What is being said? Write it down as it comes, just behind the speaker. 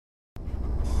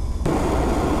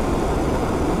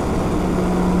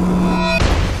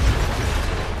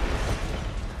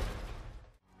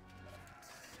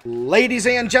Ladies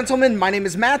and gentlemen, my name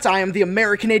is Matt, I am the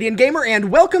American-Canadian Gamer, and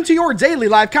welcome to your daily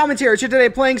live commentary. Today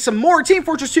playing some more Team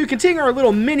Fortress 2, continuing our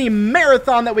little mini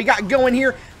marathon that we got going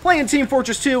here, playing Team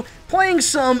Fortress 2, playing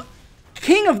some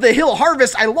King of the Hill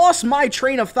Harvest. I lost my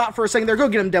train of thought for a second there. Go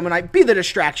get him, Demo Knight. Be the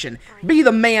distraction. Be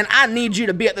the man I need you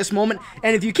to be at this moment.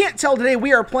 And if you can't tell, today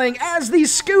we are playing as the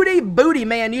Scooty Booty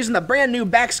Man, using the brand new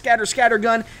backscatter scatter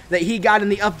gun that he got in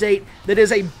the update. That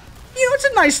is a, it's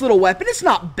a nice little weapon. It's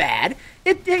not bad.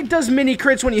 It does mini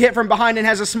crits when you hit from behind and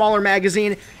has a smaller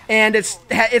magazine, and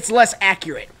it's less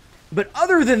accurate. But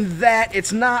other than that,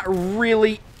 it's not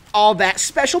really all that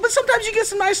special, but sometimes you get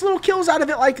some nice little kills out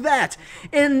of it like that.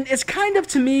 And it's kind of,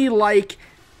 to me, like,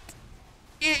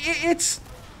 it's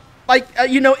like,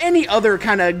 any other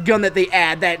kind of gun that they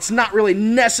add that's not really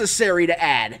necessary to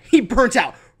add. He burnt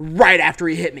out right after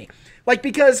he hit me. Like,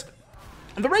 because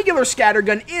the regular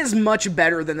scattergun is much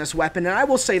better than this weapon, and I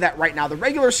will say that right now. The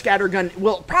regular scattergun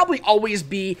will probably always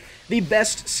be the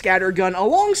best scattergun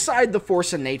alongside the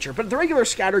Force of Nature, but the regular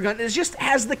scattergun just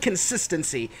has the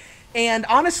consistency. And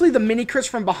honestly, the mini crits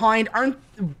from behind aren't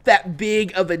that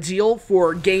big of a deal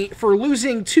for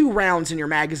losing 2 rounds in your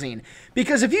magazine.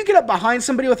 Because if you get up behind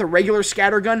somebody with a regular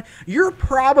scattergun, you're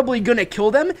probably going to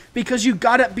kill them because you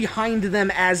got up behind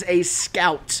them as a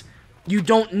scout. You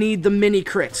don't need the mini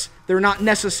crits. They're not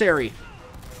necessary.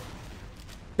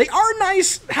 They are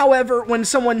nice, however, when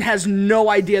someone has no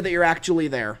idea that you're actually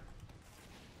there.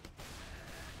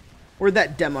 Where'd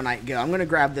that Demo Knight go? I'm going to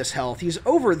grab this health. He's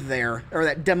over there. Or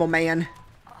that Demo Man.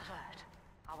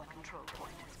 Our control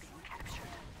point is being captured.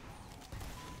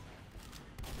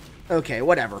 Okay,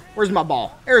 whatever. Where's my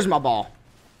ball? There's my ball.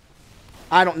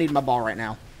 I don't need my ball right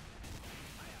now.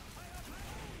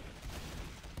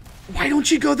 Why don't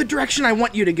you go the direction I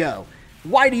want you to go?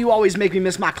 Why do you always make me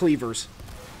miss my cleavers?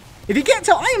 If you can't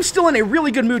tell, I am still in a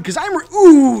really good mood because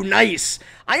ooh, nice.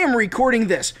 I am recording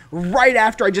this right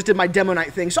after I just did my Demo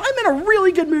Knight thing. So I'm in a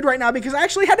really good mood right now because I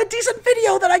actually had a decent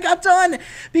video that I got done.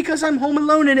 Because I'm home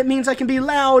alone and it means I can be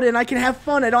loud and I can have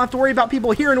fun. I don't have to worry about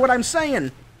people hearing what I'm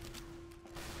saying.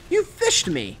 You fished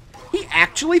me. He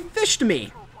actually fished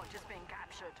me.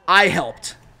 I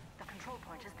helped.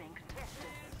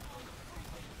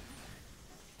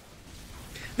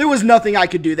 There was nothing I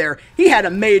could do there. He had a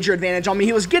major advantage on me.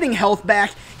 He was getting health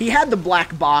back. He had the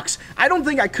black box. I don't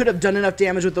think I could have done enough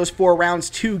damage with those 4 rounds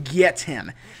to get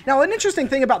him. Now, an interesting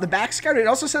thing about the backscatter, it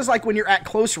also says, like, when you're at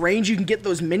close range, you can get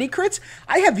those mini crits.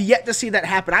 I have yet to see that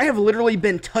happen. I have literally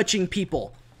been touching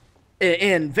people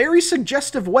in very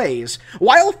suggestive ways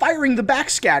while firing the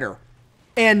backscatter,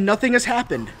 and nothing has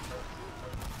happened.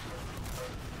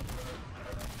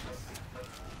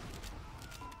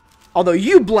 Although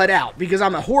you bled out because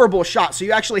I'm a horrible shot, so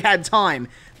you actually had time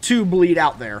to bleed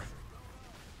out there.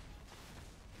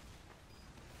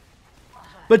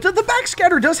 But the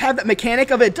backscatter does have that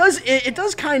mechanic of it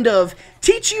does kind of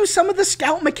teach you some of the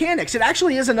scout mechanics. It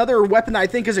actually is another weapon that I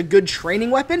think is a good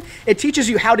training weapon. It teaches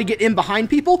you how to get in behind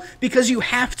people because you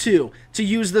have to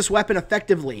use this weapon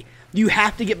effectively. You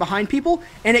have to get behind people,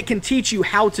 and it can teach you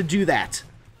how to do that.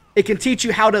 It can teach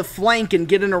you how to flank and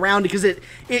get in around because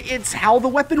it's how the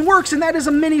weapon works, and that is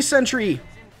a mini sentry. If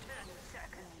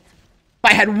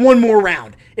I had one more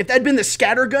round, if that had been the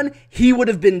scattergun, he would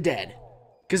have been dead.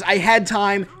 Because I had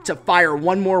time to fire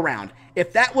one more round.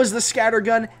 If that was the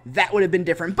scattergun, that would have been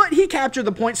different. But he captured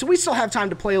the point, so we still have time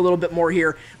to play a little bit more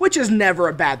here, which is never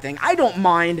a bad thing. I don't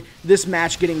mind this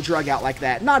match getting drug out like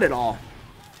that. Not at all.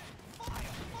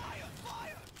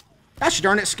 Gosh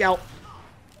darn it, Scout.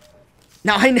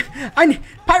 Now,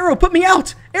 Pyro, put me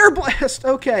out! Air Blast!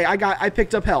 Okay, I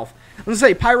picked up health. I'm gonna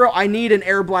say, Pyro, I need an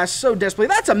Air Blast so desperately.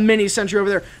 That's a mini sentry over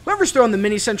there. Whoever's throwing the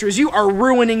mini sentries, you are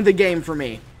ruining the game for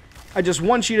me. I just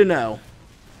want you to know.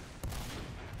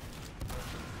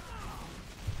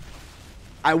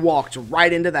 I walked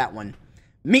right into that one.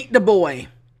 Meet the boy.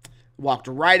 Walked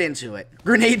right into it.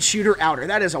 Grenade Shooter Outer.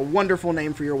 That is a wonderful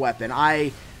name for your weapon.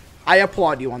 I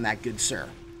applaud you on that, good sir.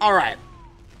 Alright.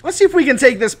 Let's see if we can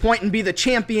take this point and be the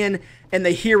champion and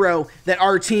the hero that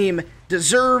our team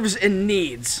deserves and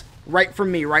needs right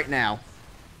from me right now.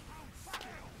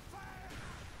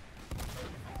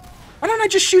 Why don't I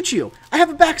just shoot you? I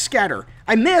have a backscatter.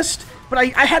 I missed, but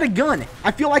I had a gun. I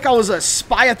feel like I was a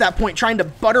spy at that point trying to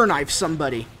butter knife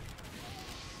somebody.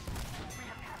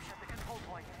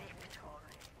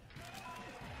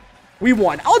 We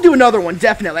won. I'll do another one,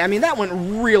 definitely. I mean, that went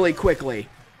really quickly.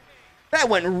 That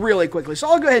went really quickly, so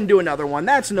I'll go ahead and do another one.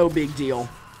 That's no big deal.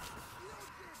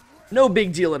 No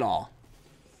big deal at all.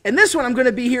 And this one, I'm going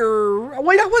to be here...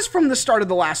 Wait, I was from the start of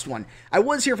the last one. I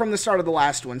was here from the start of the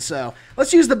last one, so...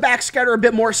 Let's use the backscatter a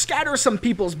bit more. Scatter some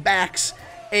people's backs.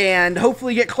 and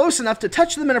hopefully get close enough to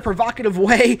touch them in a provocative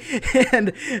way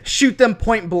and shoot them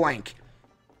point blank.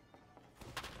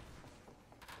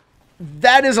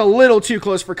 That is a little too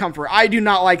close for comfort. I do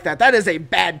not like that. That is a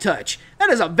bad touch. That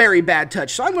is a very bad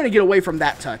touch. So I'm going to get away from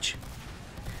that touch.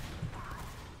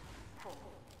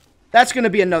 That's going to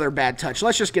be another bad touch.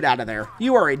 Let's just get out of there.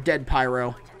 You are a dead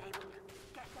pyro.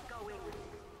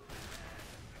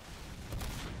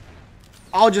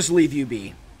 I'll just leave you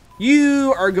be.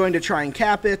 You are going to try and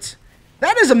cap it.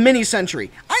 That is a mini sentry.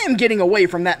 I am getting away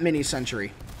from that mini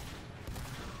sentry.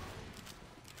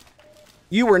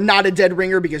 You were not a dead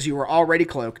ringer because you were already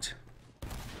cloaked.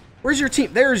 Where's your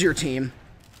team? There's your team.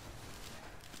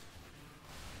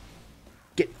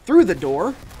 Get through the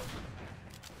door.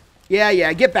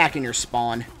 Yeah, get back in your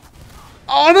spawn.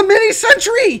 Oh, the mini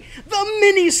sentry! The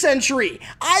mini sentry!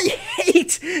 I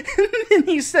hate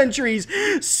mini sentries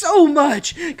so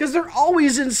much because they're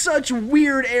always in such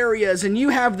weird areas, and you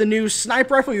have the new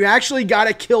sniper rifle. You actually got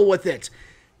a kill with it.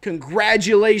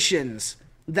 Congratulations.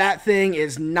 That thing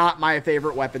is not my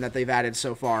favorite weapon that they've added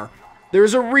so far.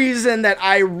 There's a reason that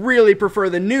I really prefer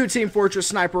the new Team Fortress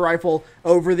sniper rifle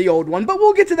over the old one, but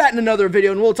we'll get to that in another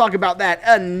video, and we'll talk about that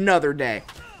another day.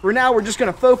 For now, we're just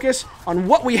going to focus on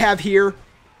what we have here.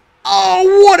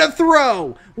 Oh, what a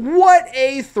throw! What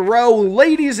a throw,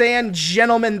 ladies and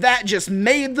gentlemen. That just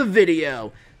made the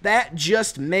video. That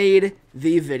just made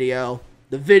the video.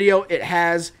 The video, it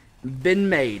has been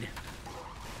made.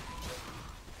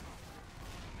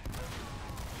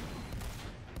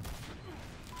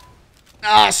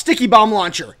 Sticky bomb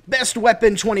launcher. Best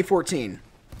weapon 2014.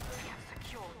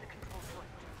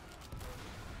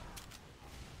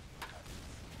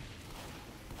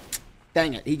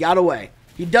 Dang it, he got away.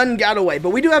 He done got away,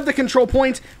 but we do have the control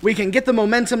point. We can get the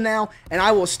momentum now, and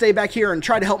I will stay back here and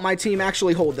try to help my team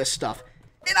actually hold this stuff.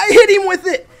 And I hit him with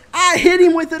it! I hit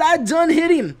him with it! I done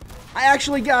hit him! I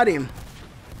actually got him.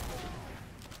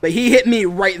 But he hit me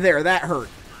right there. That hurt.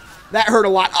 That hurt a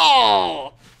lot.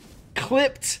 Oh!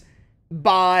 Clipped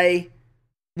by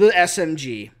the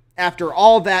SMG. After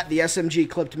all that, the SMG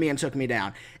clipped me and took me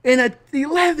down. In a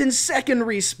 11-second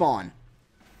respawn.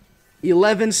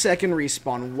 11-second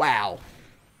respawn. Wow.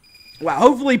 Wow.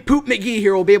 Hopefully Poop McGee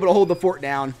here will be able to hold the fort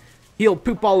down. He'll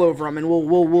poop all over him, and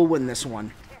we'll win this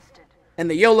one. And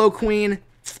the YOLO Queen.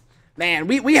 Man,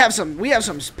 we have some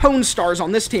Pwn stars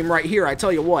on this team right here, I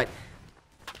tell you what.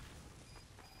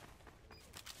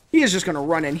 He is just going to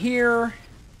run in here.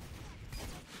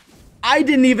 I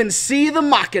didn't even see the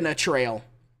Machina trail.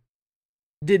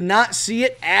 Did not see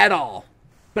it at all.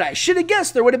 But I should have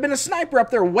guessed there would have been a sniper up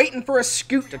there waiting for a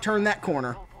scoot to turn that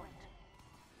corner.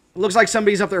 Looks like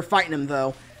somebody's up there fighting him,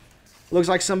 though. Looks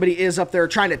like somebody is up there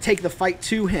trying to take the fight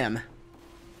to him.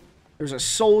 There's a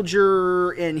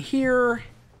soldier in here.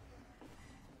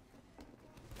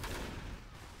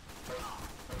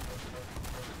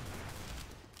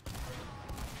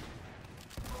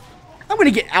 I'm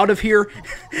going to get out of here.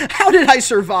 How did I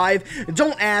survive?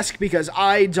 Don't ask, because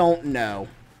I don't know.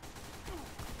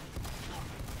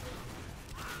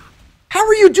 How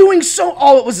are you doing so...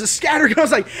 Oh, it was a scattergun. I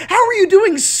was like, how are you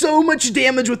doing so much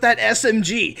damage with that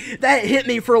SMG? That hit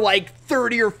me for like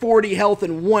 30 or 40 health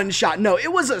in one shot. No,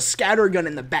 it was a scattergun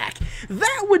in the back.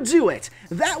 That would do it.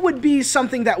 That would be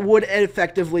something that would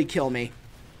effectively kill me.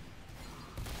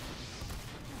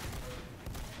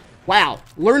 Wow.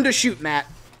 Learn to shoot, Matt.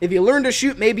 If you learn to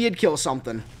shoot, maybe you'd kill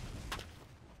something.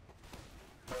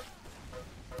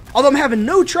 Although I'm having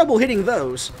no trouble hitting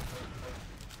those.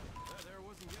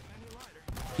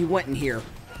 He went in here.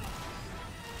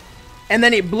 And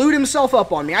then he blew himself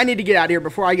up on me. I need to get out of here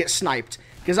before I get sniped.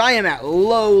 Because I am at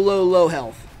low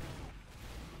health.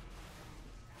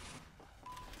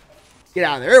 Get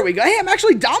out of there. There we go. Hey, I'm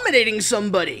actually dominating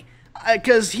somebody.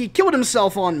 Because he killed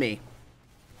himself on me.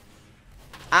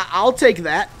 I'll take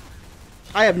that.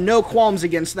 I have no qualms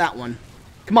against that one.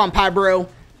 Come on, Pybro.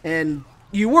 And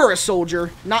you were a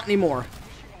soldier. Not anymore.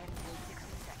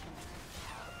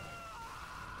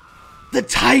 The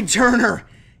Tide Turner.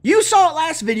 You saw it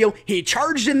last video. He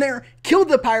charged in there, killed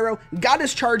the pyro, got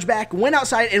his charge back, went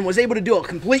outside, and was able to do a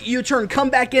complete U-turn, come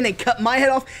back in and cut my head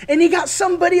off, and he got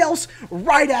somebody else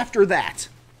right after that.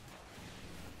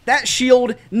 That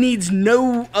shield needs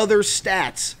no other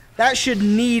stats. That should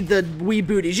need the wee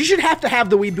booties. You should have to have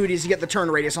the wee booties to get the turn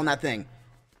radius on that thing.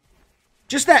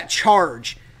 Just that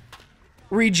charge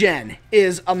regen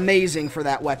is amazing for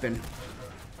that weapon.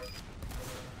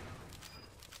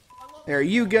 There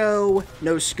you go.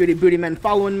 No Scooty Booty men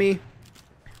following me.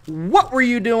 What were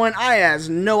you doing? I has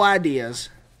no ideas.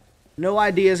 No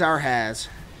ideas our has.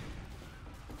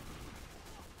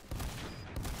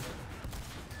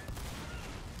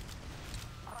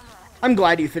 I'm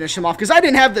glad you finished him off, because I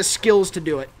didn't have the skills to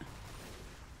do it.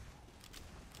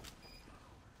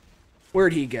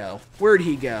 Where'd he go? Where'd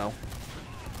he go?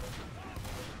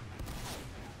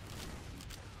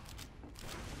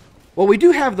 Well, we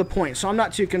do have the point, so I'm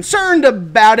not too concerned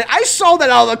about it. I saw that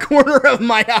out of the corner of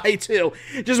my eye, too.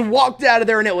 Just walked out of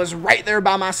there, and it was right there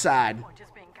by my side.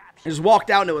 Just walked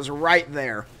out, and it was right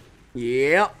there.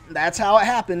 Yep, that's how it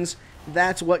happens.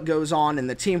 That's what goes on in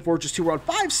the Team Fortress 2 world.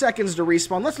 5 seconds to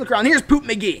respawn. Let's look around. Here's Poop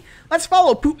McGee. Let's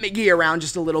follow Poop McGee around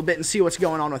just a little bit and see what's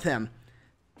going on with him.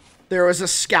 There was a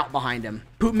scout behind him.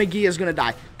 Poop McGee is going to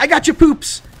die. I got you,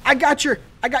 Poops. I got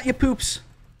you, Poops.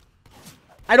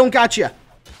 I don't got you.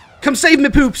 Come save me,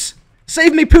 Poops.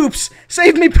 Save me, Poops.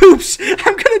 Save me, Poops.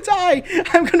 I'm going to die.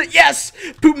 Yes.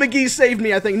 Poop McGee saved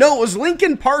me, I think. No, it was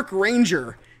Lincoln Park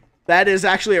Ranger. That is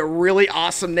actually a really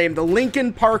awesome name. The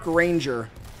Lincoln Park Ranger.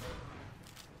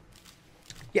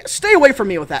 Yeah, stay away from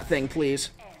me with that thing, please.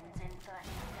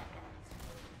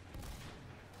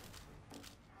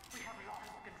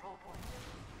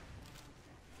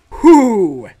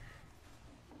 Whew.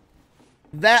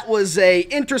 That was a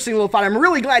interesting little fight. I'm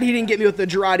really glad he didn't get me with the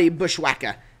Jarate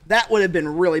Bushwhacker. That would have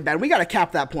been really bad. We got to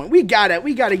cap that point. We got to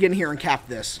get in here and cap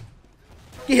this.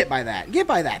 Get hit by that. Get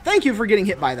by that. Thank you for getting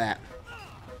hit by that.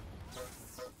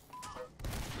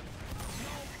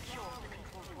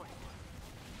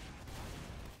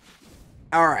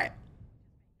 Alright.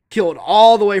 Killed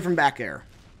all the way from back there.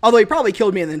 Although he probably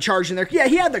killed me and then charged in there. Yeah,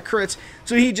 he had the crits,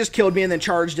 so he just killed me and then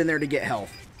charged in there to get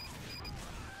health.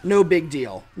 No big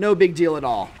deal. No big deal at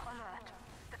all.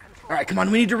 Alright, come on.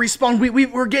 We need to respawn.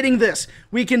 We're getting this.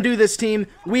 We can do this, team.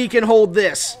 We can hold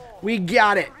this. We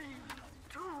got it.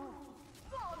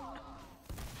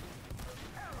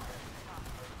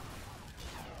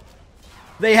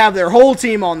 They have their whole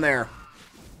team on there.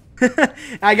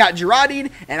 I got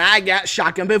Jarate and I got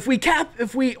Shotgun. But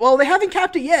well, they haven't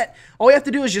capped it yet. All we have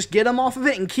to do is just get them off of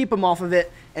it and keep them off of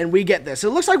it, and we get this. It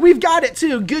looks like we've got it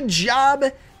too. Good job,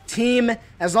 team.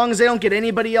 As long as they don't get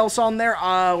anybody else on there,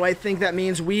 I think that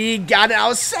means we got it. I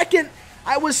was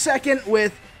second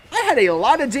with, I had a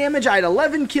lot of damage. I had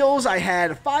 11 kills. I had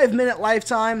a 5-minute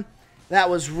lifetime. That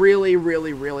was really,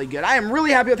 really, really good. I am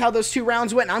really happy with how those 2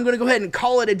 rounds went, and I'm going to go ahead and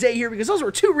call it a day here because those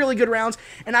were 2 really good rounds,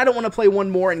 and I don't want to play one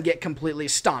more and get completely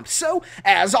stomped. So,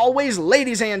 as always,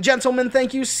 ladies and gentlemen,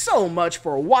 thank you so much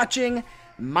for watching.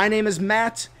 My name is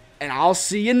Matt, and I'll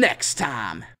see you next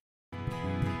time.